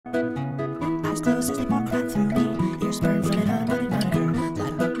I still see walk right through me. Your sperm's running on money, my girl.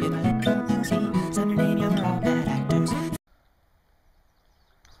 Light up in a little Uzi. Sign your name, you're all bad actors.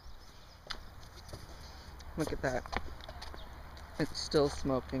 Look at that. It's still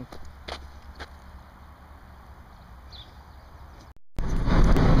smoking.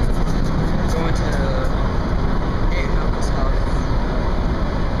 Going to Ahab's house.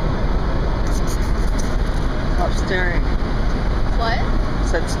 Stop staring. What?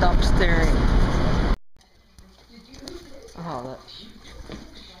 Said stop staring. Oh, that.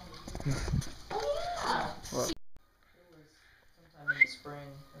 Well. Sometime in the spring,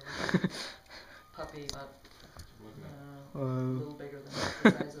 there was a puppy about a little bigger than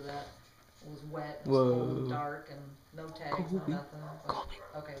the size of that. It was wet, it was cold and dark, and no tags, no nothing. But,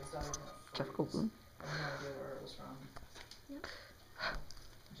 okay, it's not even Jeff Goldblum. I have no idea where it was from. Yep.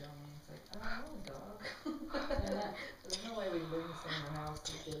 Johnny, it's like, I don't know, dog. There's no way we live in the same house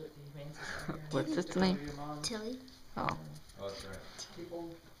to give it to Humane Society. What's its name? Tilly. Oh. Oh, that's right. People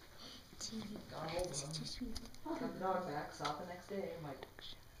got a hold of him. Got the dog back, saw it the next day. I'm like,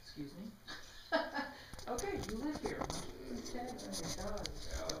 excuse me? Okay, you live here. Why don't you put a tag on your dog?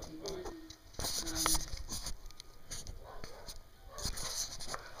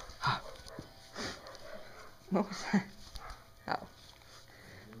 What was that? Oh.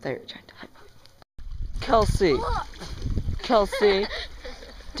 They were trying to hype up. Kelsey! Kelsey!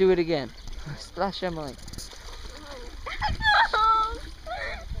 Do it again. Splash Emily.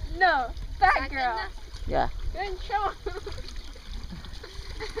 No, that girl. Yeah. You're in trouble.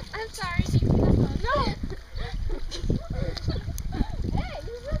 I'm sorry. No. Hey,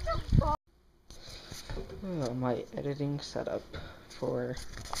 you such a ball. Oh, my editing setup for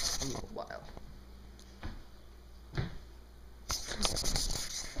a little while.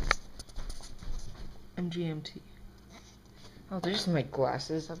 MGMT. Oh, there's my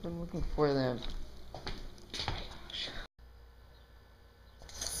glasses. I've been looking for them.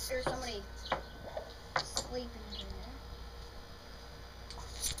 There's somebody sleeping in there.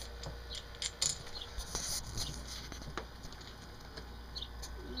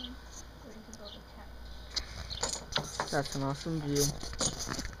 That's an awesome view.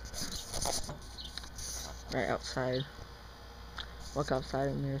 Right outside. Walk outside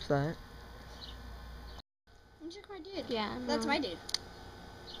and there's that. Check my dude. Yeah, that's my dude.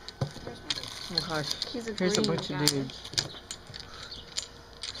 Where's my dude? Oh my gosh. He's a Here's a green bunch guy. of dudes.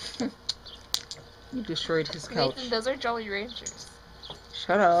 You destroyed his couch. Nathan, those are Jolly Ranchers.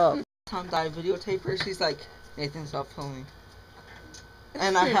 Shut up. Tom died videotaper. She's like, Nathan, stop filming.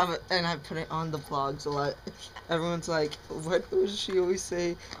 And I have it, and I put it on the vlogs a lot. Everyone's like, what does she always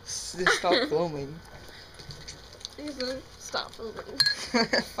say? Stop filming. Stop filming.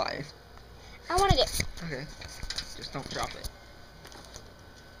 Fine. I wanted it. Okay. Just don't drop it.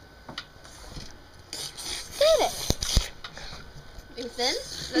 Get it. Nathan,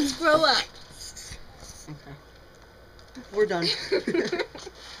 let's grow up. Okay. We're done. Did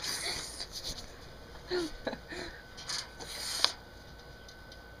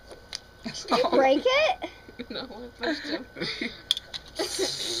you break it? No, I pushed him.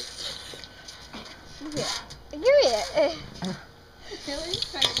 Yeah. Give me it.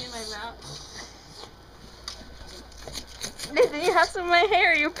 Taylor's trying in my mouth. Nathan, you have some of my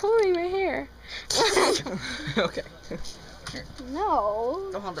hair. You're pulling my hair. Okay. Here. No.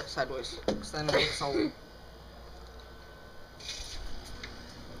 Don't hold that sideways, because then it's all...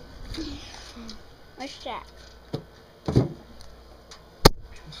 Where's Jack?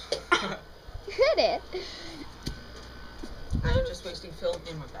 Hit it. I'm just wasting film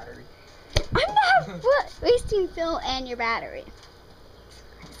in my battery. I'm not wasting fill and your battery.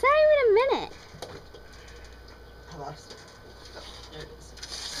 It's not even a minute. I lost it. Oh, there it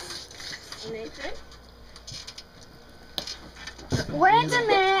is. Nathan? When it's a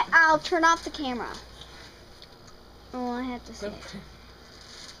minute, I'll turn off the camera. Oh, I have to see it.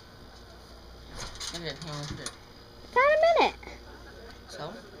 Okay, how much it? It's not a minute.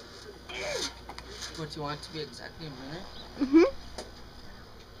 So? What, you want it to be exactly a minute? Mm-hmm.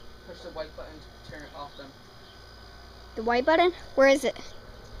 Push the white button to turn it off then. The white button? Where is it?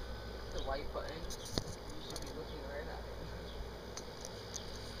 The white button. You should be looking right at it.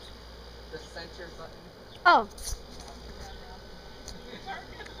 The center button. Oh.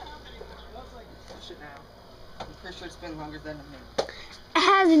 Push it now. I'm pretty sure it's been longer than a minute. It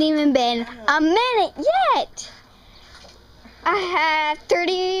hasn't even been a minute yet. I have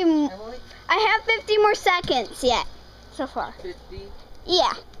 30. Emily? I have 50 more seconds yet so far. 50?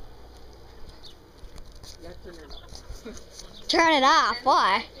 Yeah. You have to turn it off. Turn it off.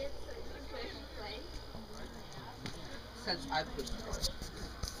 Why? Since I pushed it.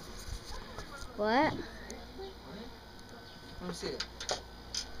 What? Let me see it.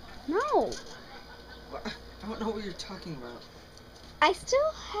 No. What? I don't know what you're talking about. I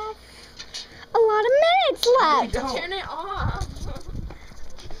still have a lot of minutes left. Don't. Turn it off.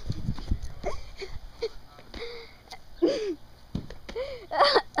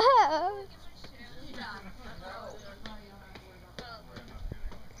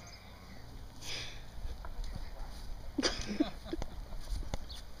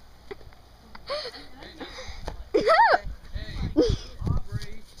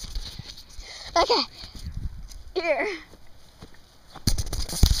 Okay. Here.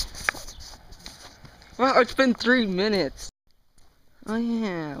 Wow, it's been 3 minutes. Oh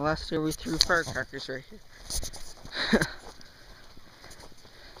yeah, last year we threw firecrackers right here.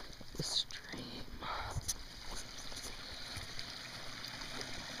 The stream.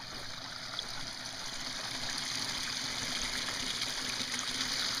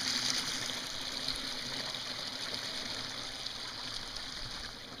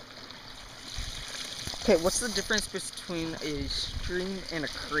 Okay, what's the difference between a stream and a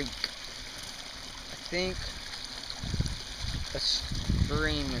creek? I think a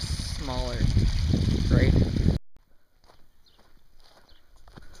stream is smaller, right?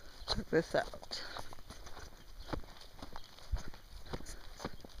 Check this out.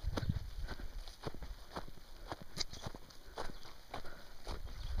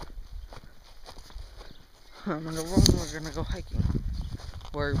 I'm gonna roll, we're gonna go hiking.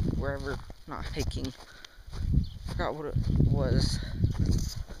 Or wherever, not hiking. Forgot what it was.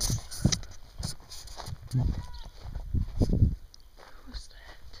 Who's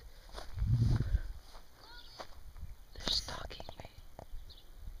that? They're stalking me.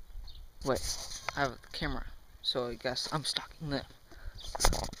 Wait, I have a camera, so I guess I'm stalking them.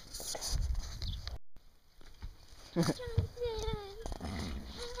 Hi.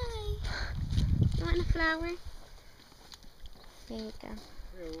 You want a flower? There you go.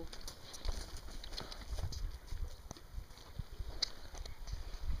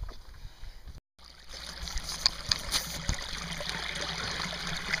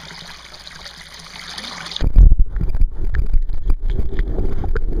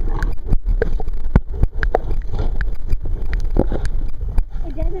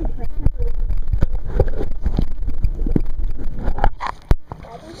 It doesn't play.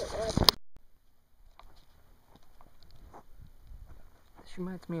 This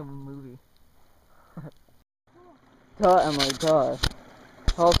reminds me of a movie. Duh, Emily, duh.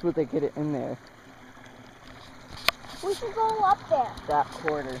 How else would they get it in there? We should go up there. That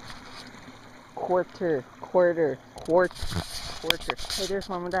quarter. Hey, there's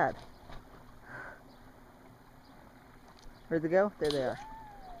Mom and Dad. Where'd they go? There they are.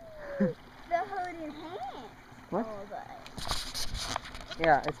 The holding hands. What? Oh, but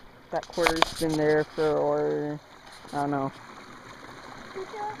Yeah, that quarter's been there for, I don't know,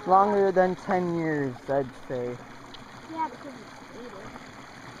 longer than 10 years, I'd say. yeah, because it's dated.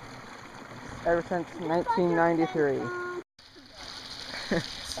 Ever since 1993.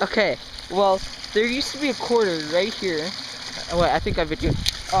 Okay, well, there used to be a quarter right here. Oh, wait, I think I videoed.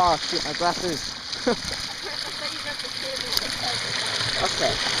 Oh, shoot, my glasses.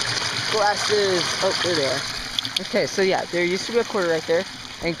 Okay, glasses. Oh, there they are. Okay, so yeah, there used to be a quarter right there.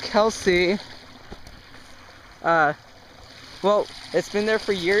 And Kelsey, well, it's been there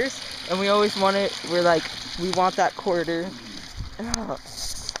for years, and we always wanted, we're like, we want that quarter. Oh,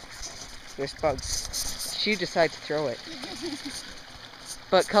 there's bugs. She decided to throw it.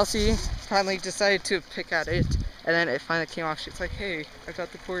 But Kelsey finally decided to pick at it, and then it finally came off. She's like, hey, I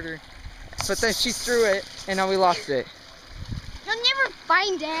got the quarter. But then she threw it, and now we lost it. You'll never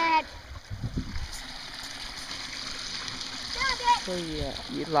find it. So yeah,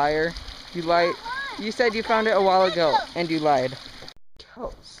 you liar. You lied. You said you found it a while ago, and you lied.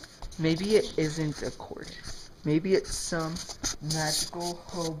 Maybe it isn't a quarter. Maybe it's some magical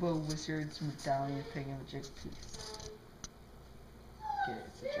hobo wizard's medallion thingamajig piece. Okay,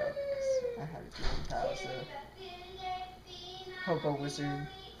 it's a joke. I had a dream that I was a hobo wizard.